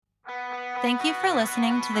Thank you for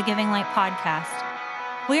listening to the Giving Light podcast.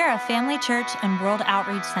 We are a family church and world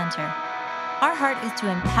outreach center. Our heart is to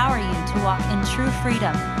empower you to walk in true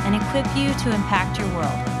freedom and equip you to impact your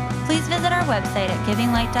world. Please visit our website at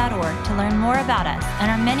givinglight.org to learn more about us and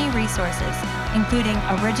our many resources, including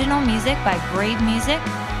original music by Brave Music,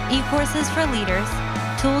 e-courses for leaders,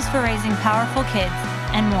 tools for raising powerful kids,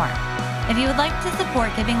 and more. If you would like to support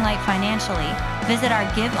Giving Light financially, visit our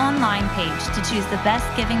Give Online page to choose the best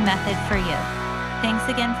giving method for you. Thanks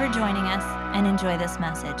again for joining us, and enjoy this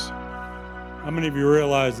message. How many of you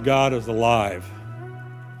realize God is alive?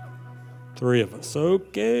 3 of us.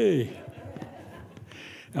 Okay.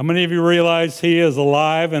 How many of you realize He is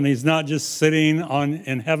alive and He's not just sitting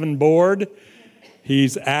in heaven bored?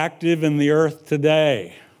 He's active in the earth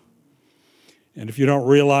today. And if you don't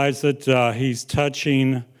realize it, He's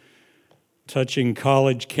touching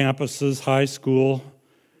college campuses, high school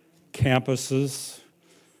campuses.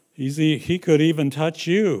 He could even touch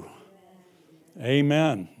you.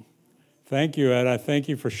 Amen. Thank you, Ed. I thank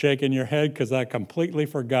you for shaking your head because I completely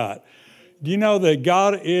forgot. Do you know that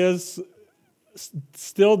God is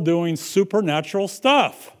still doing supernatural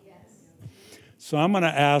stuff? Yes. So I'm going to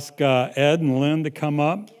ask Ed and Lynn to come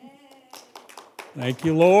up. Thank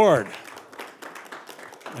you, Lord.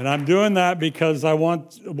 And I'm doing that because I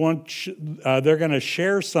want they're going to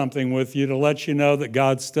share something with you to let you know that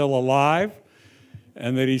God's still alive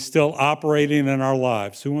and that He's still operating in our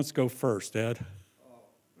lives. Who wants to go first, Ed?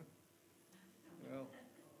 Well,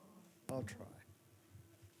 I'll try.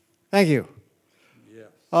 Thank you. Yes.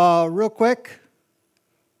 Real quick,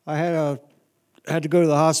 I had to go to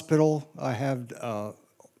the hospital. I had a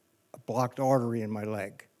blocked artery in my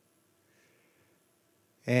leg,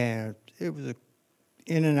 and it was a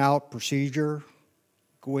in and out procedure.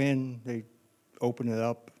 Go in, they open it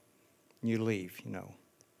up, and you leave,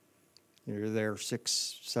 You're there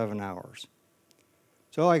 6-7 hours.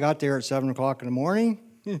 So I got there at 7 o'clock in the morning,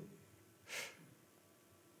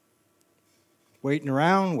 waiting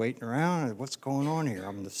around. What's going on here?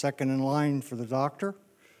 I'm the second in line for the doctor.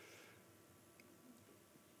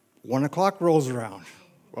 1 o'clock rolls around.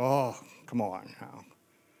 Oh, come on now.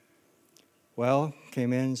 Well,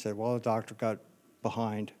 came in and said, the doctor got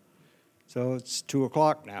behind. So it's 2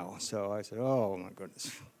 o'clock now. So I said, oh my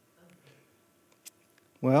goodness.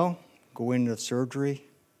 Well, go into surgery.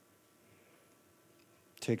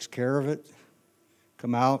 Takes care of it.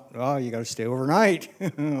 Come out. Oh, you got to stay overnight.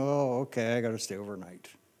 Oh, okay, I got to stay overnight.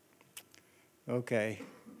 Okay.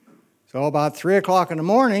 So about 3 o'clock in the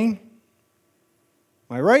morning,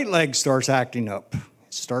 my right leg starts acting up.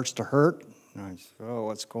 It starts to hurt. And I said, oh,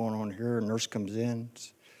 what's going on here? A nurse comes in.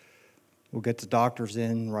 We'll get the doctors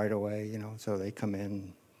in right away, so they come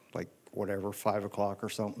in 5 o'clock or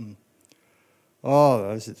something.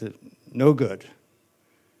 Oh, this is no good.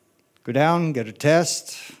 Go down, get a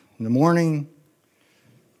test in the morning.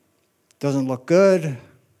 Doesn't look good. In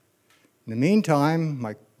the meantime,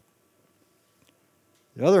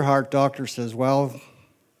 the other heart doctor says, I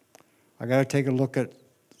got to take a look at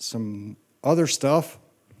some other stuff.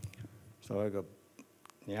 So I go,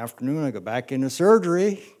 in the afternoon, I go back into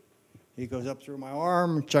surgery. He goes up through my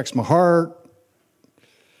arm, checks my heart,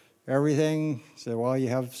 everything. Said, you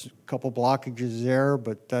have a couple blockages there,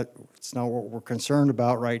 but that's not what we're concerned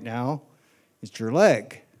about right now. It's your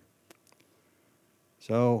leg.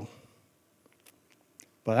 So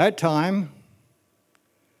by that time,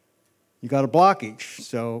 you got a blockage.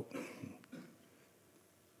 So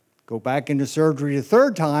go back into surgery the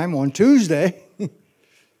third time on Tuesday,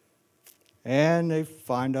 and they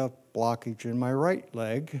find a blockage in my right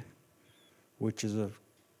leg, which is a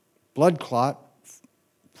blood clot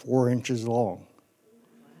 4 inches long.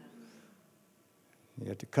 You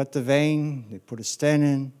have to cut the vein, they put a stent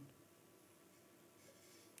in.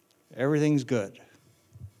 Everything's good.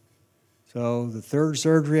 So the third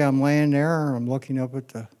surgery, I'm laying there, I'm looking up at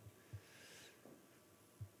the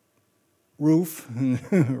roof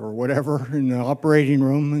or whatever in the operating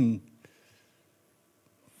room, and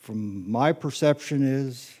from my perception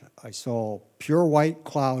is I saw a pure white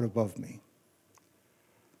cloud above me.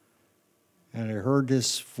 And I heard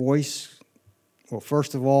this voice. Well,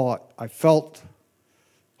 first of all, I felt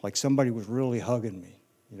like somebody was really hugging me,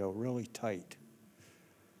 really tight.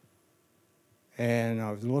 And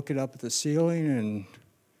I was looking up at the ceiling, and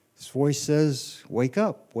this voice says, wake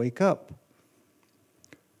up, wake up.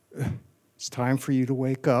 It's time for you to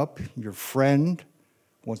wake up. Your friend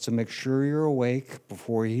wants to make sure you're awake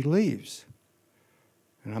before he leaves.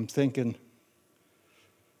 And I'm thinking,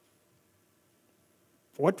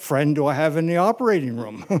 what friend do I have in the operating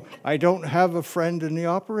room? I don't have a friend in the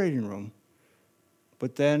operating room.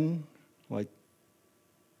 But then,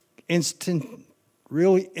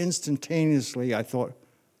 really instantaneously, I thought,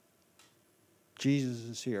 Jesus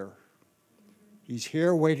is here. He's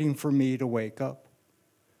here waiting for me to wake up.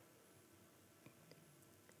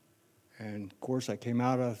 And, of course, I came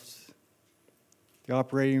out of the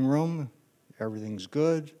operating room. Everything's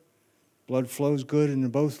good. Blood flows good into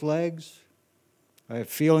both legs. I have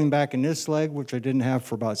feeling back in this leg, which I didn't have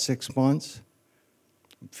for about 6 months.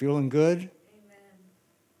 I'm feeling good. Amen.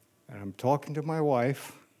 And I'm talking to my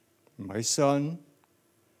wife, my son,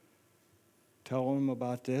 telling him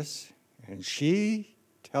about this. And she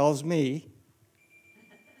tells me,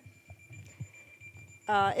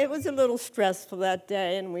 It was a little stressful that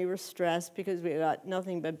day, and we were stressed because we got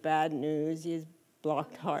nothing but bad news. He has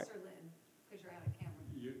blocked heart.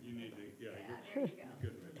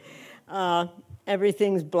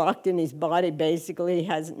 Everything's blocked in his body, basically. He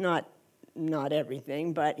has not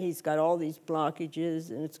everything, but he's got all these blockages,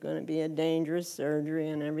 and it's going to be a dangerous surgery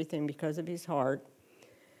and everything because of his heart.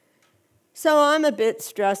 So I'm a bit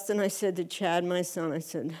stressed, and I said to Chad, my son, I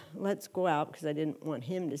said, let's go out, because I didn't want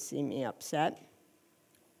him to see me upset.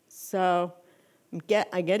 So we get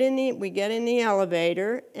in the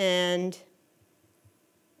elevator, and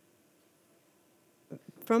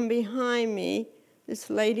from behind me, this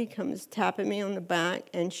lady comes tapping me on the back,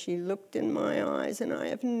 and she looked in my eyes, and I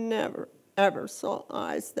have never, ever saw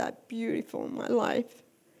eyes that beautiful in my life.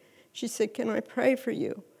 She said, can I pray for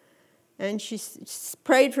you? And she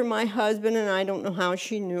prayed for my husband, and I don't know how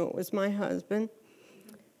she knew it was my husband.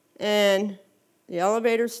 And the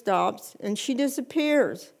elevator stops, and she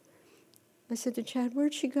disappears. I said to Chad,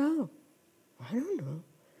 where'd she go? I don't know.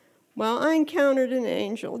 Well, I encountered an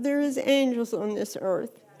angel. There is angels on this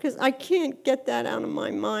earth, because I can't get that out of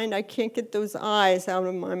my mind. I can't get those eyes out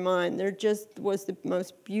of my mind. There just was the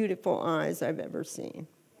most beautiful eyes I've ever seen.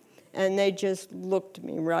 And they just looked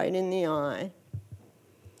me right in the eye.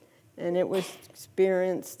 And it was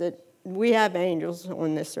experience that we have angels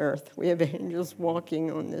on this earth. We have angels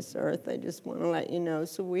walking on this earth. I just want to let you know.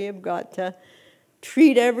 So we have got to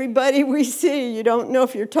treat everybody we see. You don't know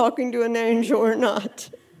if you're talking to an angel or not.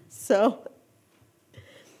 So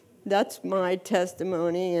that's my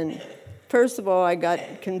testimony. And first of all, I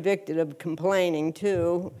got convicted of complaining,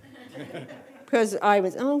 too. Because I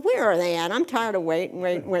was, where are they at? I'm tired of waiting.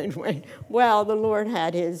 Well, the Lord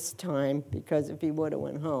had his time, because if he would have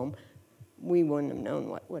went home, we wouldn't have known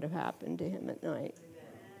what would have happened to him at night.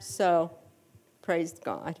 So, praise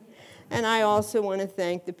God. And I also want to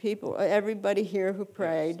thank the people, everybody here who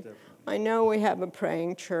prayed. I know we have a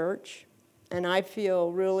praying church, and I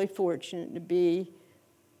feel really fortunate to be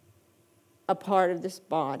a part of this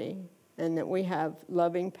body, and that we have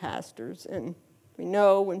loving pastors. And we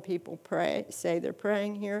know when people pray, say they're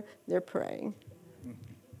praying here, they're praying.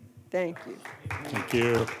 Thank you. Thank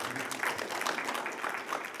you.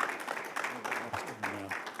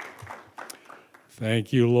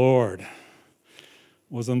 Thank you, Lord.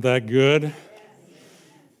 Wasn't that good?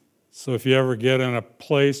 So if you ever get in a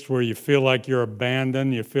place where you feel like you're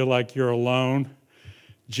abandoned, you feel like you're alone,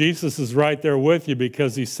 Jesus is right there with you,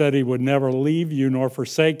 because he said he would never leave you nor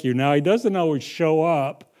forsake you. Now, he doesn't always show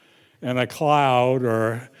up in a cloud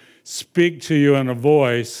or speak to you in a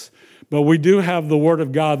voice, but we do have the Word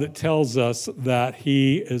of God that tells us that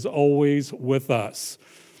he is always with us.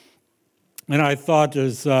 And I thought,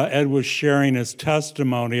 as Ed was sharing his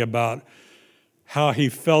testimony about how he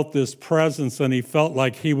felt this presence and he felt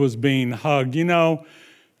like he was being hugged. You know,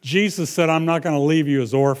 Jesus said, I'm not going to leave you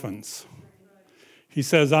as orphans. He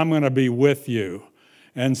says, I'm going to be with you.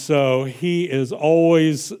 And so he is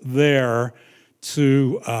always there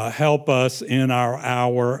to help us in our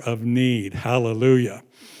hour of need. Hallelujah.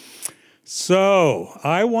 So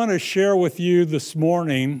I want to share with you this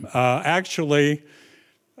morning, I'm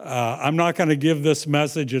not going to give this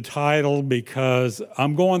message a title because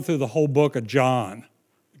I'm going through the whole book of John,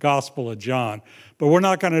 the Gospel of John, but we're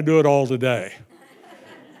not going to do it all today.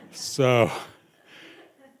 So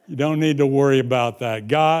you don't need to worry about that.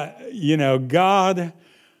 God,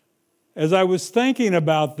 as I was thinking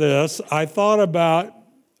about this, I thought about,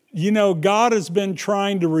 God has been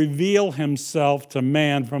trying to reveal himself to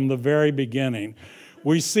man from the very beginning.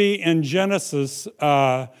 We see in Genesis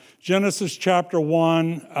chapter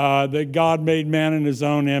 1, that God made man in his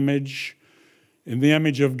own image. In the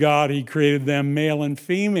image of God, he created them, male and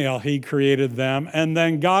female, he created them. And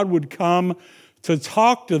then God would come to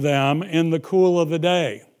talk to them in the cool of the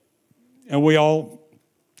day. And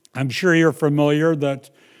I'm sure you're familiar that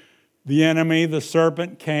the enemy, the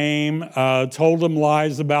serpent, came, told them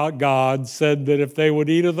lies about God, said that if they would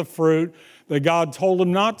eat of the fruit that God told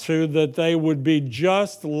them not to, that they would be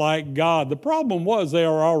just like God. The problem was they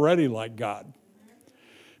are already like God,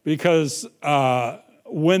 because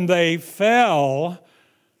when they fell,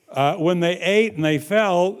 when they ate and they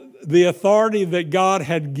fell, the authority that God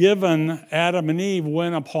had given Adam and Eve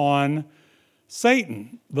went upon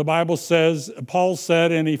Satan. The Bible says, Paul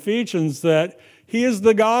said in Ephesians that he is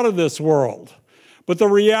the God of this world. But the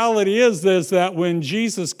reality is that when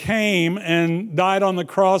Jesus came and died on the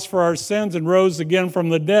cross for our sins and rose again from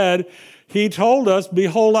the dead, he told us,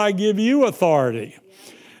 behold, I give you authority.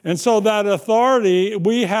 And so that authority,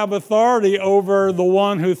 we have authority over the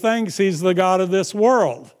one who thinks he's the God of this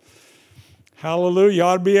world. Hallelujah. You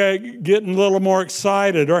ought to be getting a little more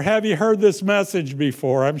excited. Or have you heard this message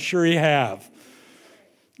before? I'm sure you have.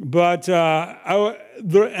 But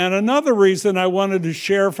and another reason I wanted to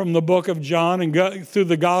share from the book of John and go through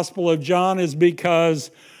the Gospel of John is because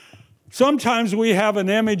sometimes we have an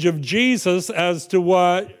image of Jesus as to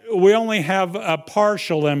what we only have a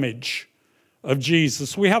partial image of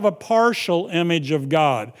Jesus. We have a partial image of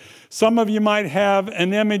God. Some of you might have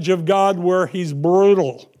an image of God where he's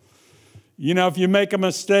brutal. You know, if you make a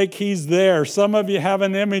mistake, he's there. Some of you have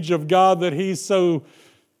an image of God that he's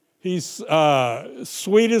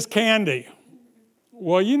sweet as candy.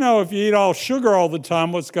 Well, you know, if you eat all sugar all the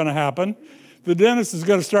time, what's going to happen? The dentist is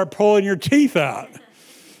going to start pulling your teeth out.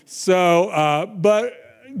 So, but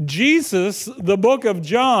Jesus, the book of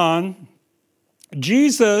John,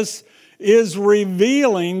 Jesus is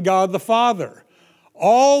revealing God the Father.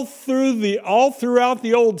 All throughout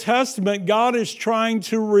the Old Testament, God is trying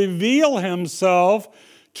to reveal himself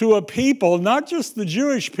to a people, not just the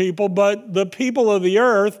Jewish people, but the people of the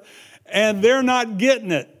earth, and they're not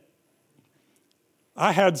getting it.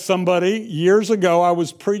 I had somebody years ago, I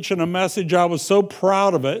was preaching a message, I was so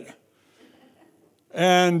proud of it,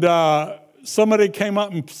 and somebody came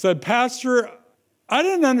up and said, Pastor, I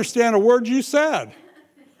didn't understand a word you said.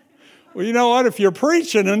 Well, you know what? If you're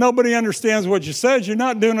preaching and nobody understands what you said, you're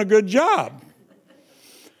not doing a good job.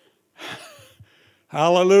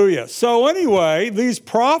 Hallelujah. So anyway, these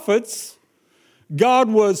prophets, God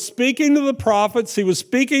was speaking to the prophets, he was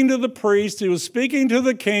speaking to the priests, he was speaking to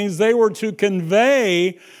the kings. They were to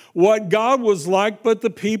convey what God was like, but the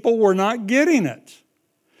people were not getting it.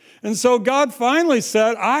 And so God finally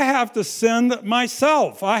said, I have to send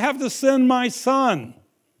myself. I have to send my son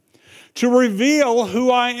to reveal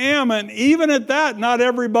who I am. And even at that, not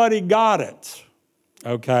everybody got it.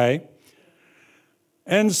 Okay?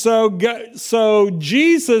 And so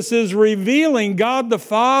Jesus is revealing God the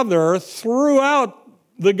Father throughout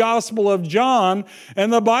the Gospel of John.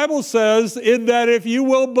 And the Bible says that if you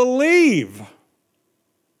will believe,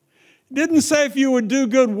 it didn't say if you would do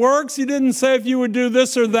good works. He didn't say if you would do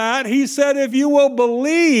this or that. He said if you will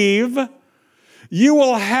believe, you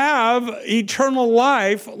will have eternal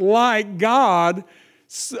life like God,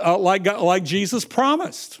 like Jesus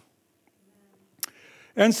promised.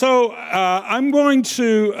 And so I'm going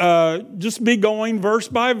to just be going verse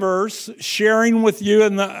by verse, sharing with you,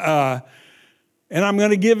 and I'm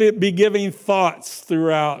going to be giving thoughts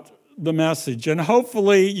throughout the message. And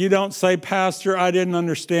hopefully you don't say, Pastor, I didn't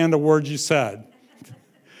understand a word you said.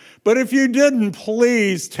 But if you didn't,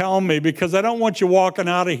 please tell me, because I don't want you walking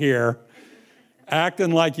out of here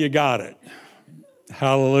acting like you got it.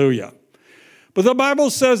 Hallelujah. But the Bible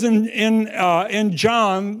says in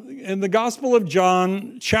John, in the Gospel of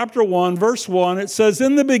John, chapter 1, verse 1, it says,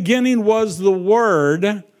 in the beginning was the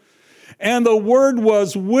Word, and the Word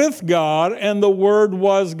was with God, and the Word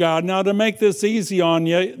was God. Now, to make this easy on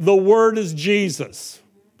you, the Word is Jesus.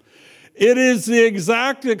 It is the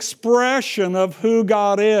exact expression of who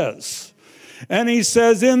God is. And he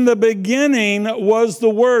says, in the beginning was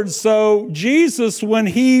the Word. So Jesus, when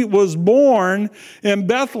he was born in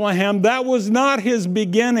Bethlehem, that was not his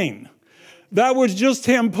beginning. That was just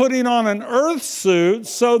him putting on an earth suit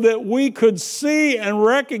so that we could see and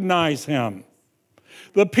recognize him.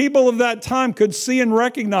 The people of that time could see and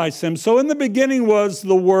recognize him. So in the beginning was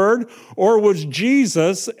the Word, or was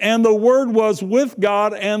Jesus, and the Word was with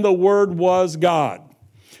God, and the Word was God.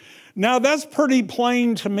 Now that's pretty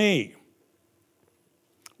plain to me.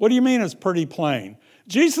 What do you mean it's pretty plain?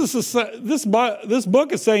 Jesus is this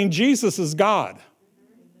book is saying Jesus is God.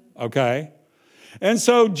 Okay? And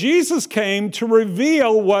so Jesus came to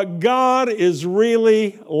reveal what God is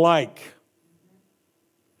really like.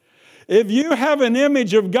 If you have an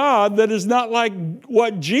image of God that is not like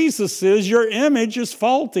what Jesus is, your image is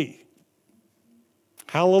faulty.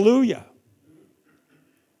 Hallelujah.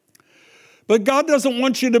 But God doesn't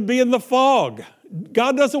want you to be in the fog.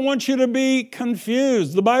 God doesn't want you to be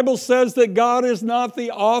confused. The Bible says that God is not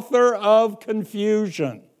the author of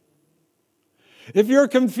confusion. If you're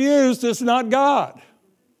confused, it's not God.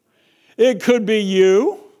 It could be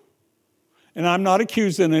you. And I'm not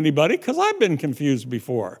accusing anybody because I've been confused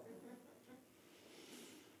before.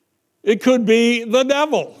 It could be the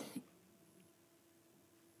devil.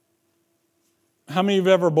 How many of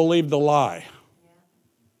you have ever believed a lie?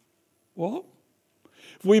 Well,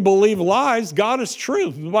 if we believe lies, God is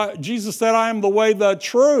truth. Jesus said, I am the way, the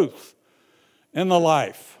truth, and the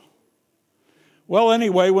life. Well,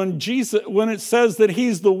 anyway, when it says that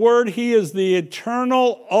he's the Word, he is the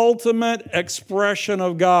eternal, ultimate expression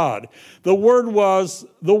of God. The Word was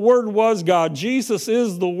God. Jesus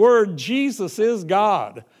is the Word. Jesus is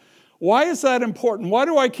God. Why is that important? Why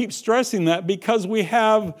do I keep stressing that? Because we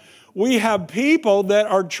have people that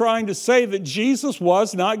are trying to say that Jesus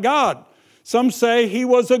was not God. Some say he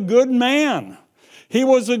was a good man. He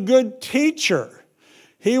was a good teacher.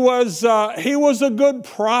 He was a good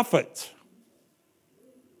prophet.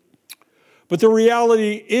 But the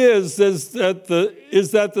reality is that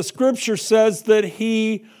the Scripture says that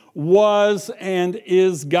he was and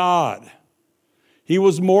is God. He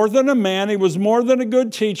was more than a man. He was more than a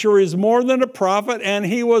good teacher. He was more than a prophet. And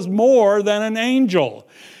he was more than an angel.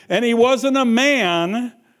 And he wasn't a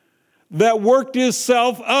man that worked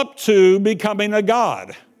himself up to becoming a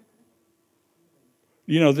god.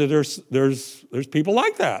 You know, there's people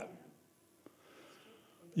like that.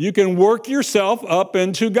 You can work yourself up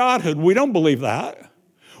into godhood. We don't believe that.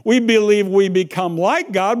 We believe we become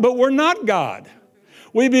like God, but we're not God.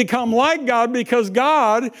 We become like God because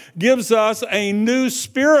God gives us a new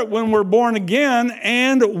spirit when we're born again,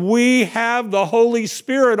 and we have the Holy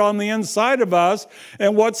Spirit on the inside of us.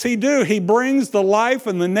 And what's he do? He brings the life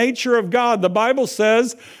and the nature of God. The Bible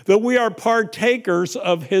says that we are partakers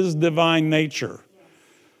of his divine nature.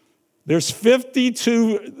 There's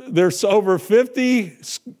over 50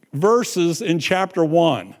 verses in chapter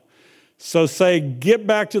 1. So say, get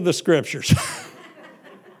back to the Scriptures.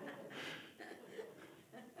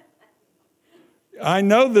 I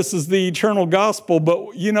know this is the eternal gospel,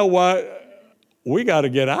 but you know what? We got to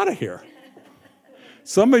get out of here.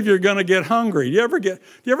 Some of you are going to get hungry. Do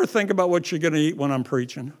you ever think about what you're going to eat when I'm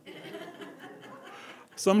preaching?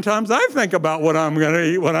 Sometimes I think about what I'm going to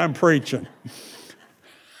eat when I'm preaching.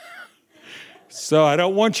 So I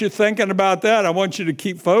don't want you thinking about that. I want you to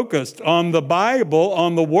keep focused on the Bible,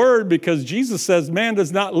 on the Word, because Jesus says man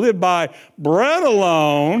does not live by bread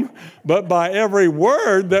alone, but by every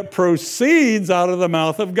word that proceeds out of the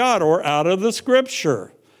mouth of God or out of the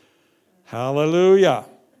Scripture. Hallelujah.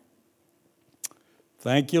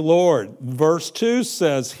 Thank you, Lord. Verse 2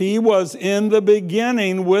 says, he was in the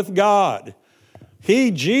beginning with God.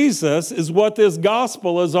 He, Jesus, is what this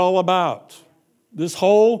gospel is all about. This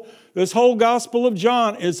whole Gospel of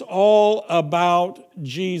John is all about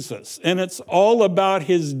Jesus, and it's all about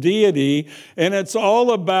his deity, and it's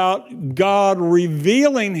all about God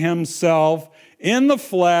revealing himself in the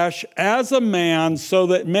flesh as a man so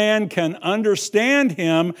that man can understand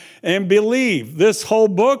him and believe. This whole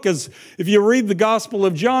book is, if you read the Gospel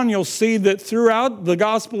of John, you'll see that throughout the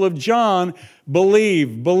Gospel of John,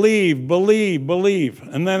 believe, believe, believe, believe.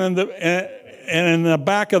 And then in the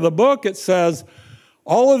back of the book, it says,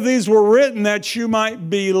 all of these were written that you might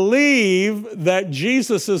believe that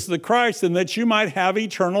Jesus is the Christ and that you might have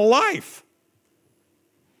eternal life.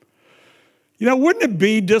 You know, wouldn't it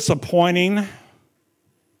be disappointing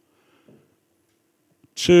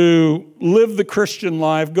to live the Christian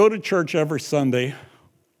life, go to church every Sunday,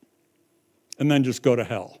 and then just go to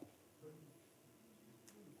hell?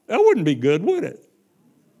 That wouldn't be good, would it?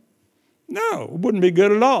 No, it wouldn't be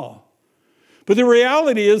good at all. But the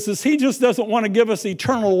reality is he just doesn't want to give us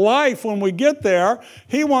eternal life when we get there.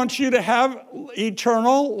 He wants you to have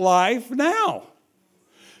eternal life now.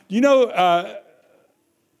 You know,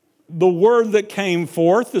 the word that came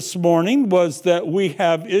forth this morning was that we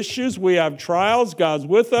have issues, we have trials, God's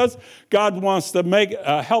with us. God wants to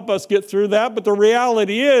help us get through that. But the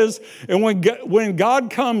reality is, and when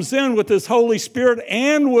God comes in with his Holy Spirit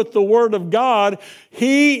and with the Word of God,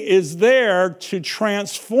 he is there to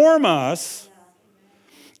transform us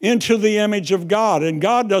into the image of God. And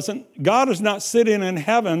God is not sitting in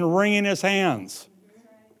heaven wringing his hands.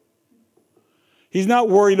 He's not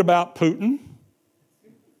worried about Putin.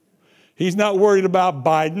 He's not worried about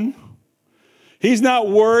Biden. He's not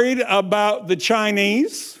worried about the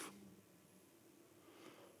Chinese.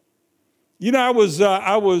 You know, I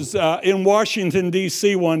was in Washington,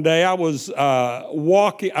 D.C. one day. I was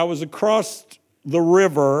across the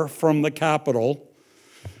river from the Capitol.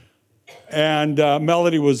 And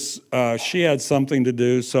Melody she had something to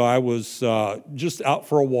do, so I was just out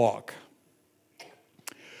for a walk.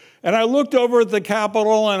 And I looked over at the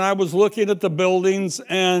Capitol, and I was looking at the buildings,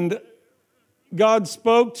 and God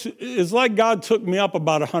spoke to, it's like God took me up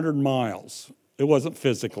about 100 miles. It wasn't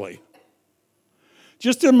physically.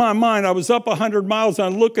 Just in my mind, I was up 100 miles, and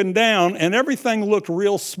I'm looking down, and everything looked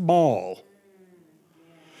real small.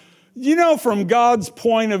 You know, from God's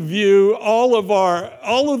point of view, all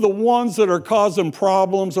of the ones that are causing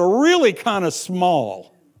problems are really kind of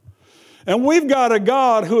small. And we've got a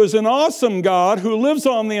God who is an awesome God who lives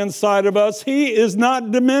on the inside of us. He is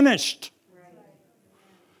not diminished.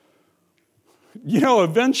 You know,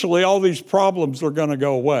 eventually all these problems are going to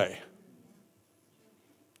go away.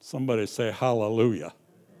 Somebody say hallelujah.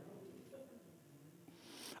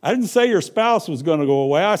 I didn't say your spouse was going to go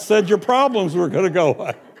away. I said your problems were going to go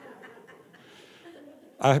away.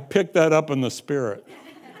 I picked that up in the spirit.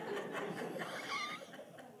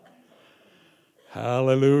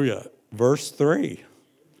 Hallelujah. Verse 3.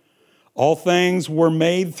 All things were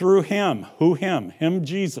made through him. Who him? Him,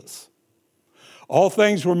 Jesus. All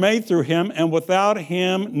things were made through him, and without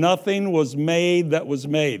him nothing was made that was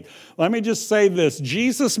made. Let me just say this.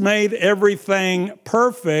 Jesus made everything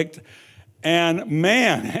perfect, and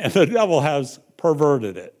man, the devil has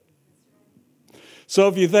perverted it. So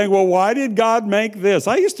if you think, well, why did God make this?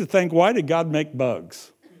 I used to think, why did God make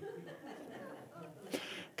bugs?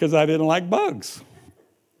 Because I didn't like bugs.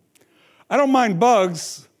 I don't mind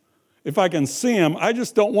bugs if I can see them. I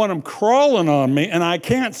just don't want them crawling on me and I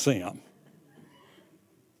can't see them.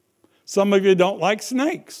 Some of you don't like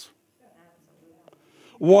snakes.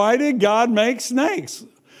 Why did God make snakes?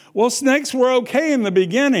 Well, snakes were okay in the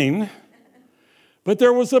beginning, but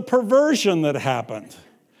there was a perversion that happened.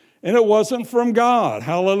 And it wasn't from God.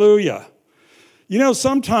 Hallelujah. You know,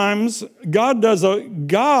 sometimes God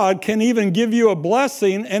can even give you a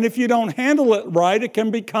blessing, and if you don't handle it right, it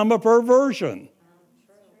can become a perversion.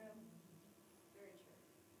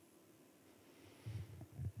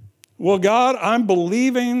 Well, God, I'm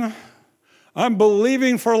believing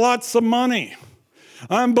for lots of money.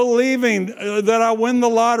 I'm believing that I win the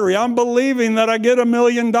lottery. I'm believing that I get $1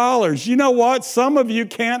 million. You know what? Some of you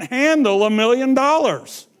can't handle $1 million.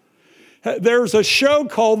 There's a show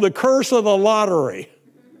called The Curse of the Lottery.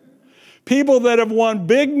 People that have won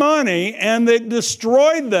big money and that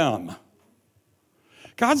destroyed them.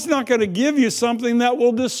 God's not going to give you something that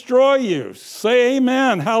will destroy you. Say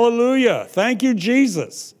amen. Hallelujah. Thank you,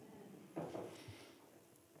 Jesus.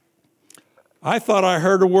 I thought I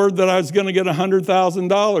heard a word that I was going to get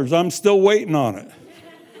 $100,000. I'm still waiting on it.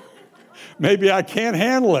 Maybe I can't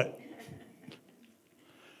handle it.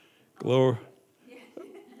 Glory.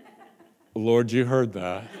 Lord, you heard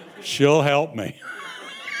that. She'll help me.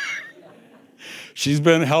 She's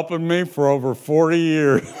been helping me for over 40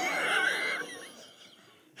 years.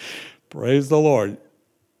 Praise the Lord.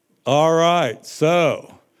 All right,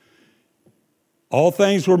 so all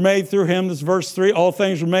things were made through him. This is verse 3. All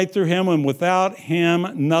things were made through him, and without him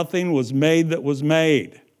nothing was made that was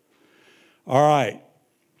made. All right.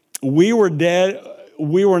 We were dead.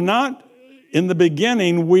 We were not. In the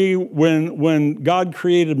beginning, when God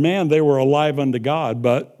created man, they were alive unto God,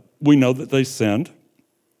 but we know that they sinned.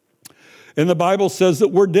 And the Bible says that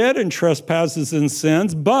we're dead in trespasses and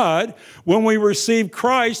sins, but when we receive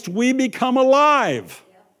Christ, we become alive.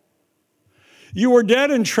 You were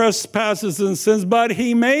dead in trespasses and sins, but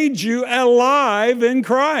he made you alive in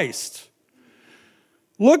Christ.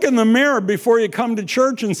 Look in the mirror before you come to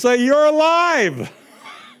church and say, you're alive.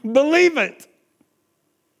 Believe it.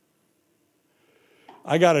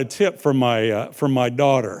 I got a tip from my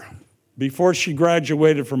daughter. Before she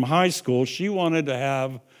graduated from high school, she wanted to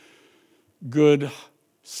have good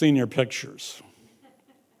senior pictures.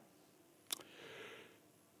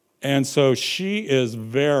 And so she is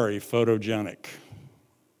very photogenic.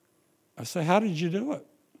 I said, how did you do it?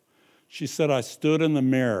 She said, I stood in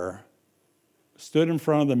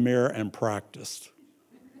front of the mirror and practiced.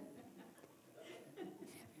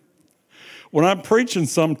 When I'm preaching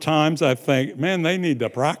sometimes, I think, man, they need to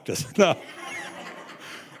practice. No.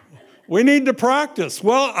 We need to practice.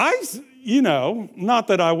 Well, not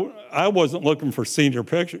that I wasn't looking for senior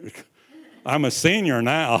pictures. I'm a senior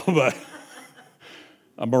now, but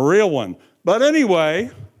I'm a real one. But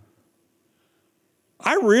anyway,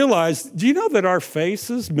 I realized, do you know that our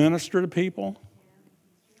faces minister to people?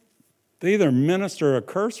 They either minister a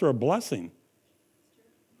curse or a blessing.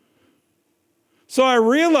 So I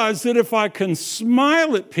realized that if I can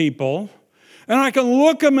smile at people and I can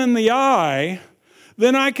look them in the eye,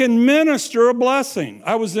 then I can minister a blessing.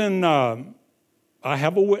 I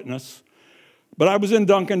have a witness, but I was in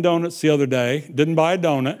Dunkin' Donuts the other day, didn't buy a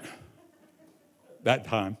donut that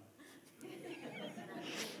time.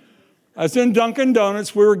 I was in Dunkin'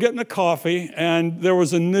 Donuts, we were getting a coffee, and there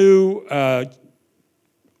was a new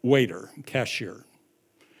waiter, cashier.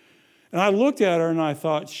 And I looked at her and I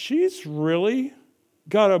thought, she's really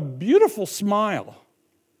got a beautiful smile.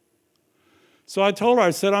 So I told her,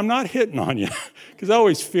 I said, I'm not hitting on you, because I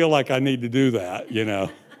always feel like I need to do that, you know.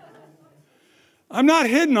 I'm not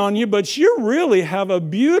hitting on you, but you really have a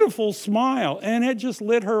beautiful smile. And it just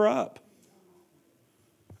lit her up.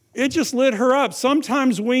 It just lit her up.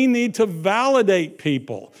 Sometimes we need to validate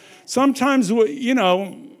people. Sometimes,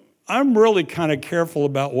 I'm really kind of careful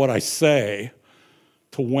about what I say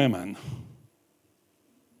to women,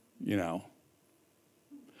 Now,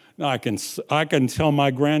 I can tell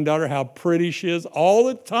my granddaughter how pretty she is all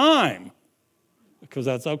the time, because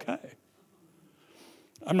that's okay.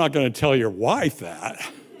 I'm not going to tell your wife that.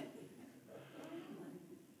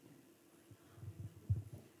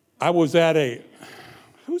 I was at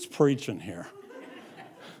who's preaching here?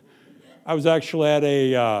 I was actually at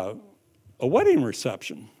a wedding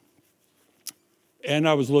reception. And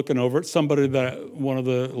I was looking over at one of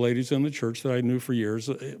the ladies in the church that I knew for years,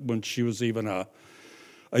 when she was even a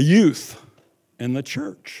youth in the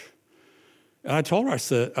church. And I told her, I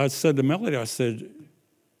said to Melody, I said,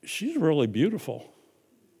 she's really beautiful.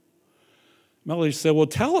 Melody said, well,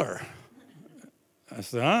 tell her. I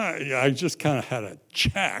said, I just kind of had a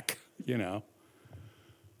check,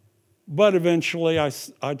 But eventually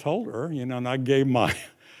I told her, and I gave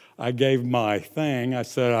my thing. I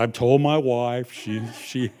said, I've told my wife,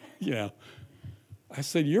 she I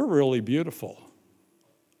said, you're really beautiful.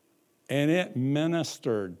 And it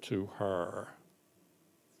ministered to her.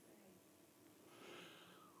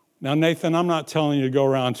 Now, Nathan, I'm not telling you to go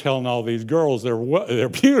around telling all these girls they're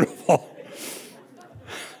beautiful.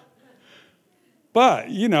 But,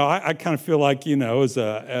 I kind of feel like, as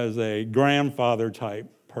a grandfather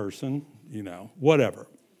type person, whatever.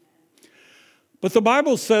 But the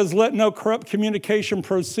Bible says, let no corrupt communication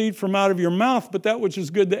proceed from out of your mouth, but that which is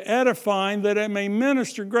good to edifying, that it may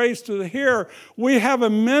minister grace to the hearer. We have a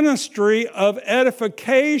ministry of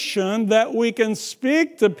edification that we can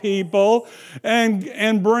speak to people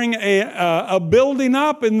and bring a building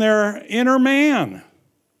up in their inner man.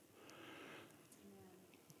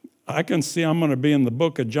 I can see I'm going to be in the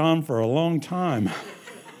book of John for a long time.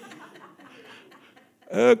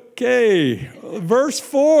 Okay, verse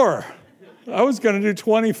 4. I was going to do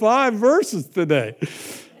 25 verses today,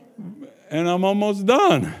 and I'm almost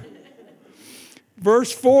done.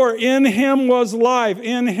 Verse 4, in him was life.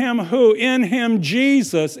 In him who? In him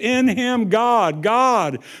Jesus. In him God.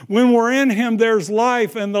 God. When we're in him, there's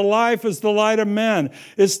life, and the life is the light of men.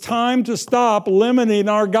 It's time to stop limiting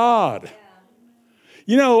our God.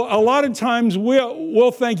 A lot of times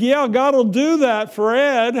we'll think, yeah, God will do that for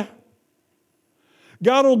Ed.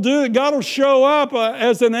 God will show up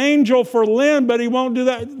as an angel for Lynn, but he won't do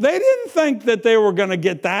that. They didn't think that they were going to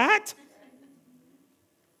get that.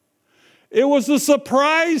 It was a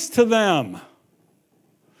surprise to them.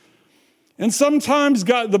 And sometimes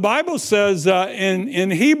the Bible says in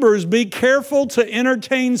Hebrews, be careful to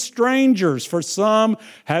entertain strangers, for some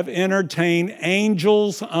have entertained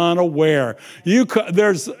angels unaware.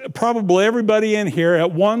 There's probably everybody in here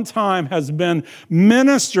at one time has been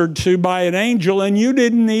ministered to by an angel and you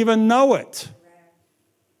didn't even know it.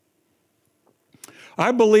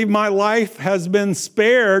 I believe my life has been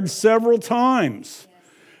spared several times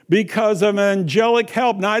because of angelic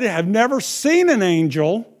help. Now, I have never seen an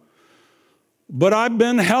angel, but I've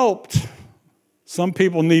been helped. Some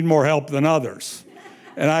people need more help than others,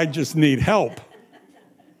 and I just need help.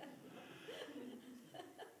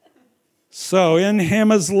 So in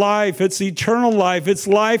him is life. It's eternal life. It's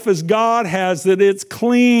life as God has it. It's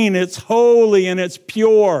clean, it's holy, and it's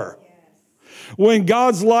pure. When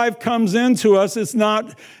God's life comes into us, it's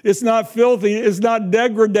not filthy, it's not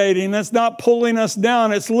degrading, it's not pulling us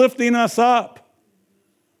down, it's lifting us up.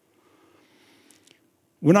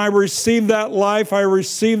 When I receive that life, I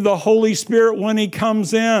receive the Holy Spirit when he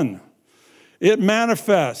comes in. It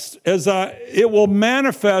manifests. It will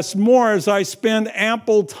manifest more as I spend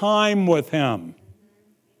ample time with him.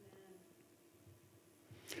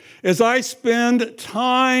 As I spend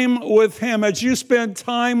time with him, as you spend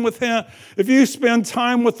time with him, if you spend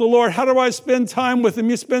time with the Lord, how do I spend time with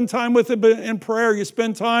him? You spend time with him in prayer. You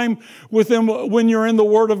spend time with him when you're in the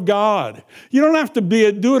Word of God. You don't have to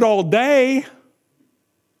do it all day.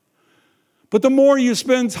 But the more you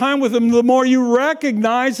spend time with him, the more you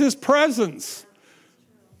recognize his presence.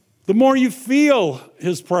 The more you feel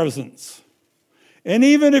his presence. And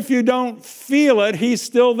even if you don't feel it, he's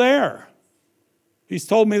still there. He's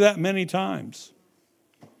told me that many times.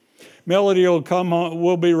 Melody will come on,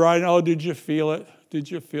 we'll be writing, oh, did you feel it?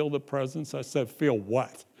 Did you feel the presence? I said, feel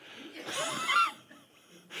what?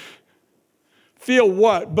 Feel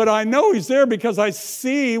what? But I know he's there because I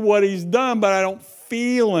see what he's done, but I don't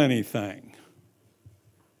feel anything.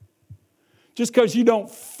 Just because you don't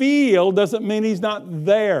feel doesn't mean he's not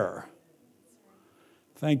there.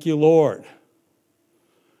 Thank you, Lord.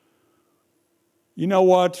 You know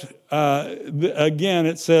what? Again,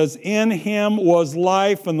 it says, in him was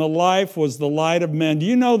life, and the life was the light of men. Do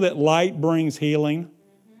you know that light brings healing?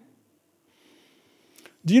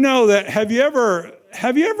 Do you know that, have you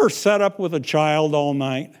ever sat up with a child all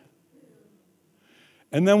night?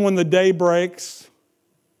 And then when the day breaks,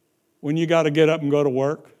 when you got to get up and go to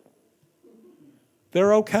work,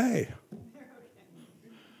 they're okay.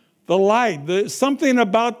 The light, something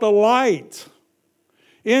about the light.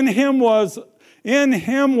 In him was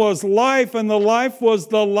life, and the life was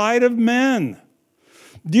the light of men.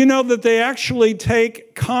 Do you know that they actually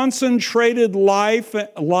take concentrated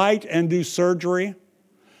light and do surgery?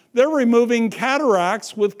 They're removing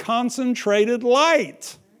cataracts with concentrated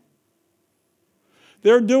light.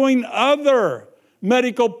 They're doing other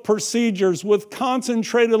medical procedures with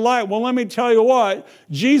concentrated light. Well, let me tell you what,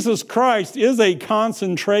 Jesus Christ is a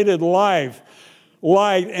concentrated light,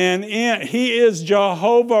 and he is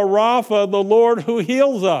Jehovah Rapha, the Lord who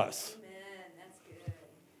heals us. Amen. That's good.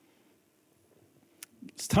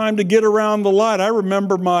 It's time to get around the light. I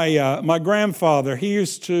remember my grandfather. He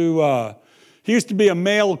used to be a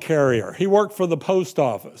mail carrier. He worked for the post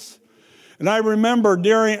office. And I remember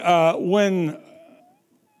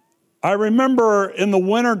in the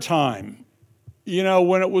wintertime,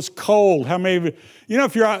 when it was cold, how many of you,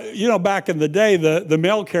 if you're, back in the day, the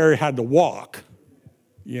mail carrier had to walk,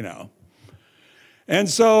 And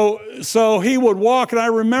so he would walk, and I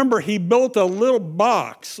remember he built a little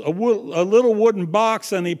box, a little wooden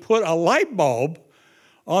box, and he put a light bulb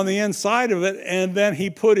on the inside of it, and then he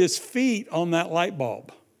put his feet on that light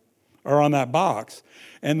bulb, or on that box,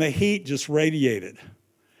 and the heat just radiated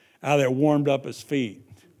out there, warmed up his feet.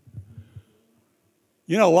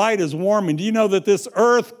 Light is warming. Do you know that this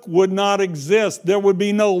earth would not exist? There would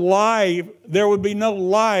be no life. There would be no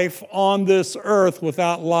life on this earth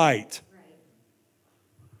without light.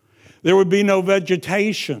 There would be no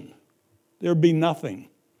vegetation. There would be nothing.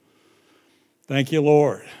 Thank you,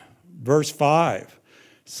 Lord. Verse 5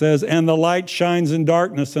 says, and the light shines in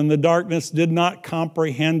darkness, and the darkness did not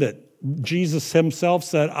comprehend it. Jesus himself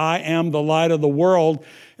said, I am the light of the world.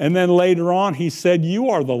 And then later on, he said, you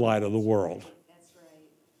are the light of the world. That's right.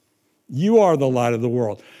 You are the light of the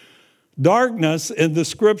world. Darkness in the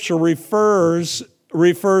scripture refers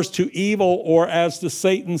to evil, or as to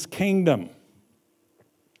Satan's kingdom.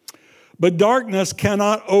 But darkness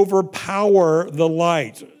cannot overpower the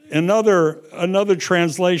light. Another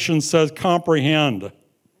translation says comprehend.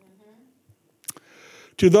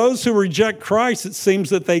 To those who reject Christ, it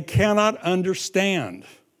seems that they cannot understand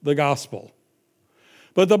the gospel.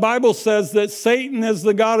 But the Bible says that Satan is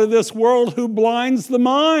the god of this world who blinds the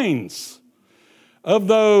minds of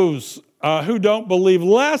those who don't believe,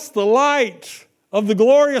 lest the light of the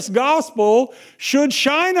glorious gospel should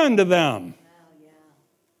shine unto them.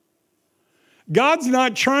 God's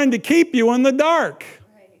not trying to keep you in the dark.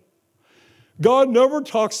 God never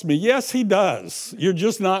talks to me. Yes, he does. You're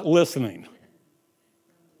just not listening.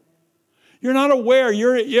 You're not aware.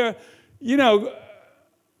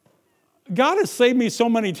 God has saved me so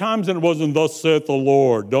many times, and it wasn't, thus saith the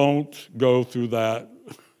Lord, don't go through that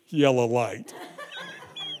yellow light.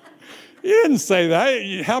 He didn't say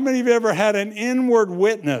that. How many of you ever had an inward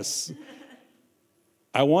witness?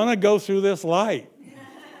 I want to go through this light.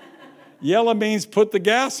 Yellow means put the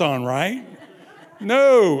gas on, right?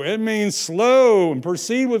 No, it means slow and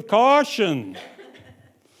proceed with caution.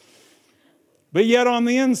 But yet on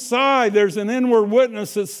the inside, there's an inward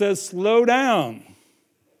witness that says, slow down.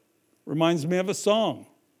 Reminds me of a song.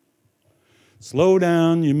 Slow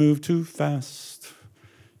down, you move too fast.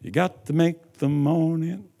 You got to make the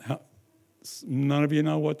morning. None of you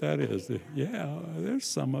know what that is. Yeah, there's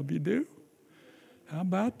some of you do. How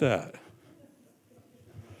about that?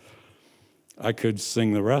 I could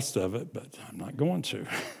sing the rest of it, but I'm not going to.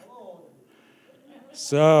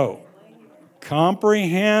 So,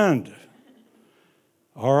 comprehend.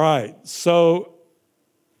 All right. So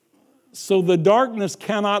the darkness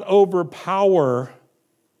cannot overpower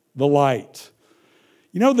the light.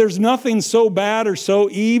 There's nothing so bad or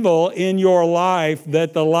so evil in your life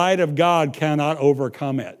that the light of God cannot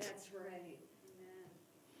overcome it. That's right. Amen.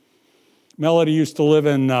 Melody used to live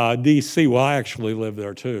in D.C. Well, I actually lived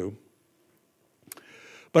there too.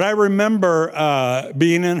 But I remember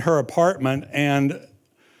being in her apartment, and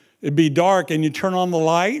it'd be dark, and you turn on the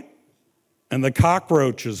light, and the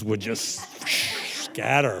cockroaches would just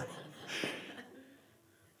scatter.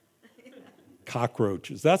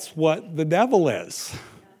 cockroaches. That's what the devil is.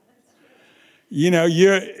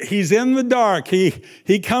 He's in the dark.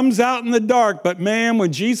 He comes out in the dark, but man,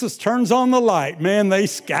 when Jesus turns on the light, man, they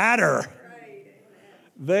scatter.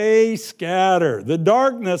 They scatter. The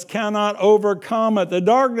darkness cannot overcome it. The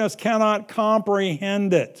darkness cannot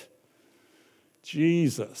comprehend it.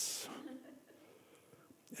 Jesus.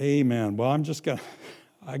 Amen. Well,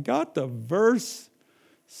 I got to verse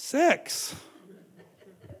 6.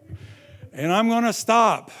 And I'm going to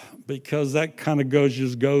stop because that kind of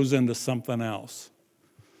goes into something else.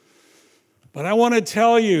 But I want to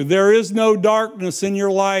tell you, there is no darkness in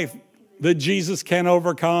your life that Jesus can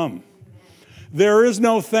overcome. There is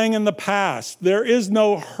no thing in the past. There is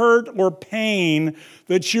no hurt or pain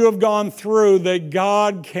that you have gone through that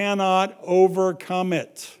God cannot overcome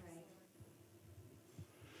it.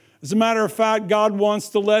 As a matter of fact, God wants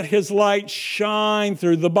to let His light shine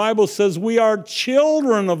through. The Bible says we are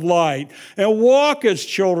children of light and walk as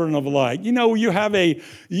children of light. You have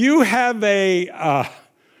a,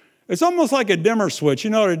 it's almost like a dimmer switch.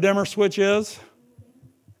 You know what a dimmer switch is?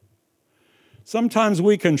 Sometimes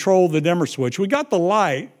we control the dimmer switch. We got the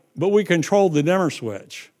light, but we control the dimmer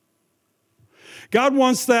switch. God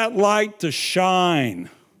wants that light to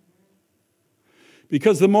shine.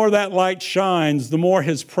 Because the more that light shines, the more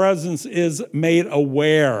His presence is made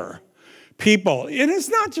aware. People, and it's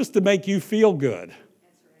not just to make you feel good.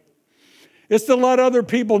 It's to let other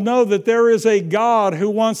people know that there is a God who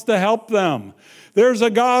wants to help them. There's a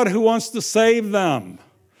God who wants to save them.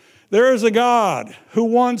 There is a God who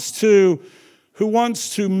wants to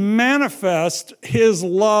manifest His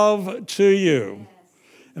love to you.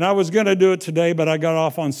 And I was going to do it today, but I got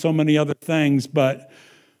off on so many other things. But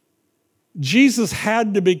God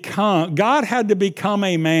had to become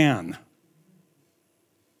a man.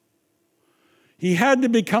 He had to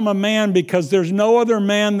become a man because there's no other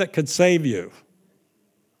man that could save you.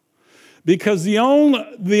 Because the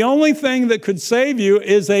only thing that could save you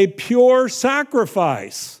is a pure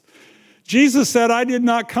sacrifice. Jesus said, I did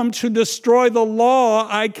not come to destroy the law,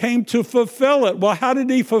 I came to fulfill it. Well, how did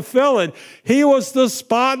He fulfill it? He was the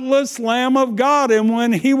spotless Lamb of God. And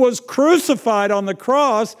when He was crucified on the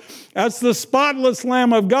cross as the spotless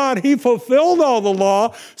Lamb of God, He fulfilled all the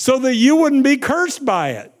law so that you wouldn't be cursed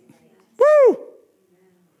by it. Woo!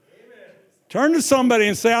 Turn to somebody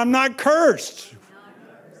and say, I'm not cursed.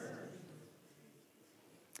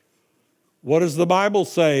 What does the Bible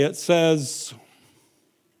say? It says,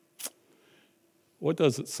 what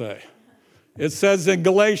does it say? It says in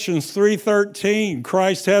Galatians 3:13,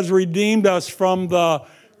 Christ has redeemed us from the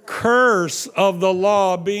curse of the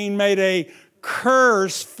law, being made a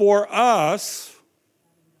curse for us.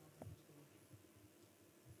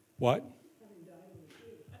 What?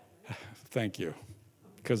 Thank you,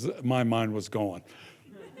 because my mind was going.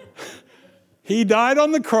 He died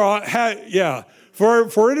on the cross.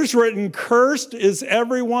 For it is written, cursed is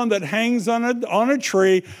everyone that hangs on a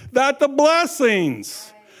tree, that the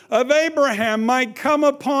blessings of Abraham might come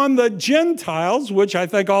upon the Gentiles, which I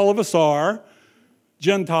think all of us are.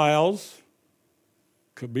 Gentiles.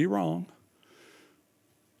 Could be wrong.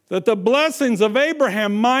 That the blessings of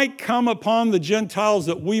Abraham might come upon the Gentiles,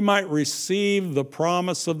 that we might receive the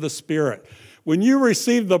promise of the Spirit. When you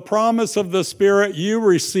receive the promise of the Spirit, you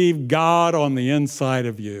receive God on the inside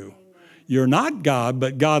of you. You're not God,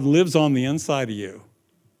 but God lives on the inside of you.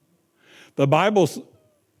 The Bible's,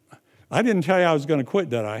 I didn't tell you I was going to quit,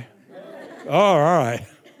 did I? Oh, all right.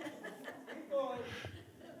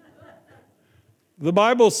 The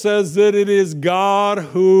Bible says that it is God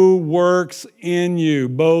who works in you,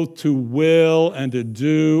 both to will and to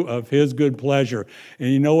do of His good pleasure. And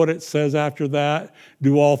you know what it says after that?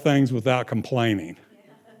 Do all things without complaining.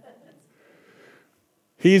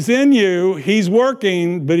 He's in you, He's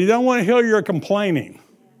working, but He don't want to hear your complaining.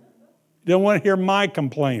 He don't want to hear my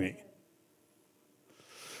complaining.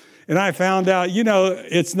 And I found out,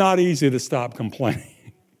 it's not easy to stop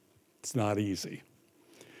complaining. It's not easy.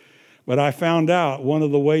 But I found out one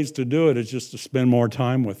of the ways to do it is just to spend more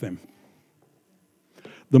time with Him.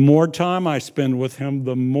 The more time I spend with Him,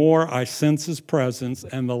 the more I sense His presence,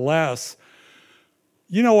 and the less,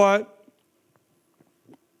 you know what?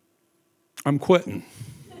 I'm quitting.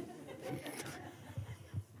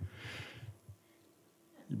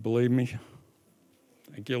 You believe me?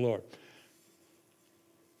 Thank you, Lord.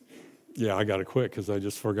 Yeah, I got to quit because I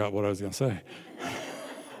just forgot what I was going to say.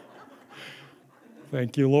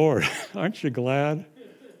 Thank you, Lord. Aren't you glad?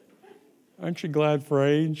 Aren't you glad for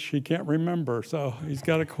age? He can't remember, so he's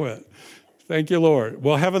got to quit. Thank you, Lord.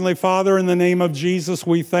 Well, Heavenly Father, in the name of Jesus,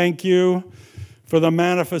 we thank you for the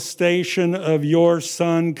manifestation of your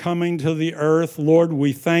Son coming to the earth. Lord,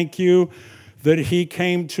 we thank you that he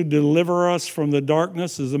came to deliver us from the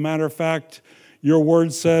darkness. As a matter of fact, your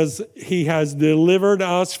word says he has delivered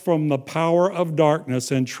us from the power of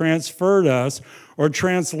darkness and transferred us or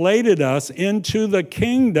translated us into the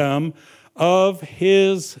kingdom of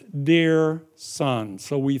his dear Son.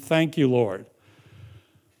 So we thank you, Lord.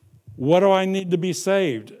 What do I need to be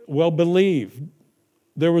saved? Well, believe.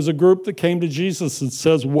 There was a group that came to Jesus and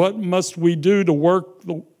says, what must we do to work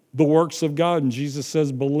the works of God? And Jesus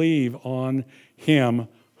says, believe on him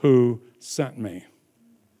who sent me.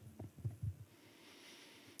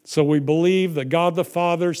 So we believe that God the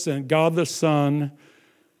Father sent God the Son,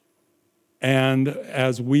 and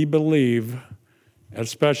as we believe,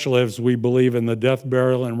 especially as we believe in the death,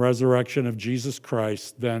 burial, and resurrection of Jesus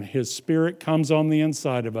Christ, then his Spirit comes on the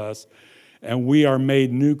inside of us, and we are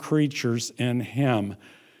made new creatures in him.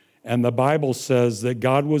 And the Bible says that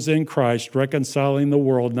God was in Christ, reconciling the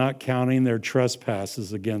world, not counting their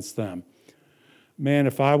trespasses against them. Man,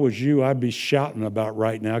 if I was you, I'd be shouting about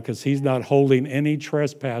right now because he's not holding any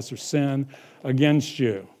trespass or sin against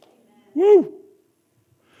you. Woo!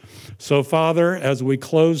 So, Father, as we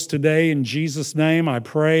close today, in Jesus' name, I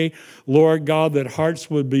pray, Lord God, that hearts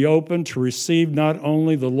would be open to receive not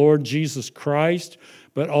only the Lord Jesus Christ,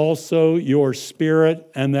 but also your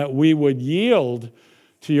Spirit, and that we would yield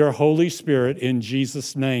to your Holy Spirit in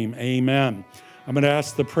Jesus' name. Amen. I'm going to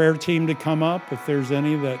ask the prayer team to come up if there's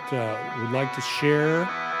any that would like to share.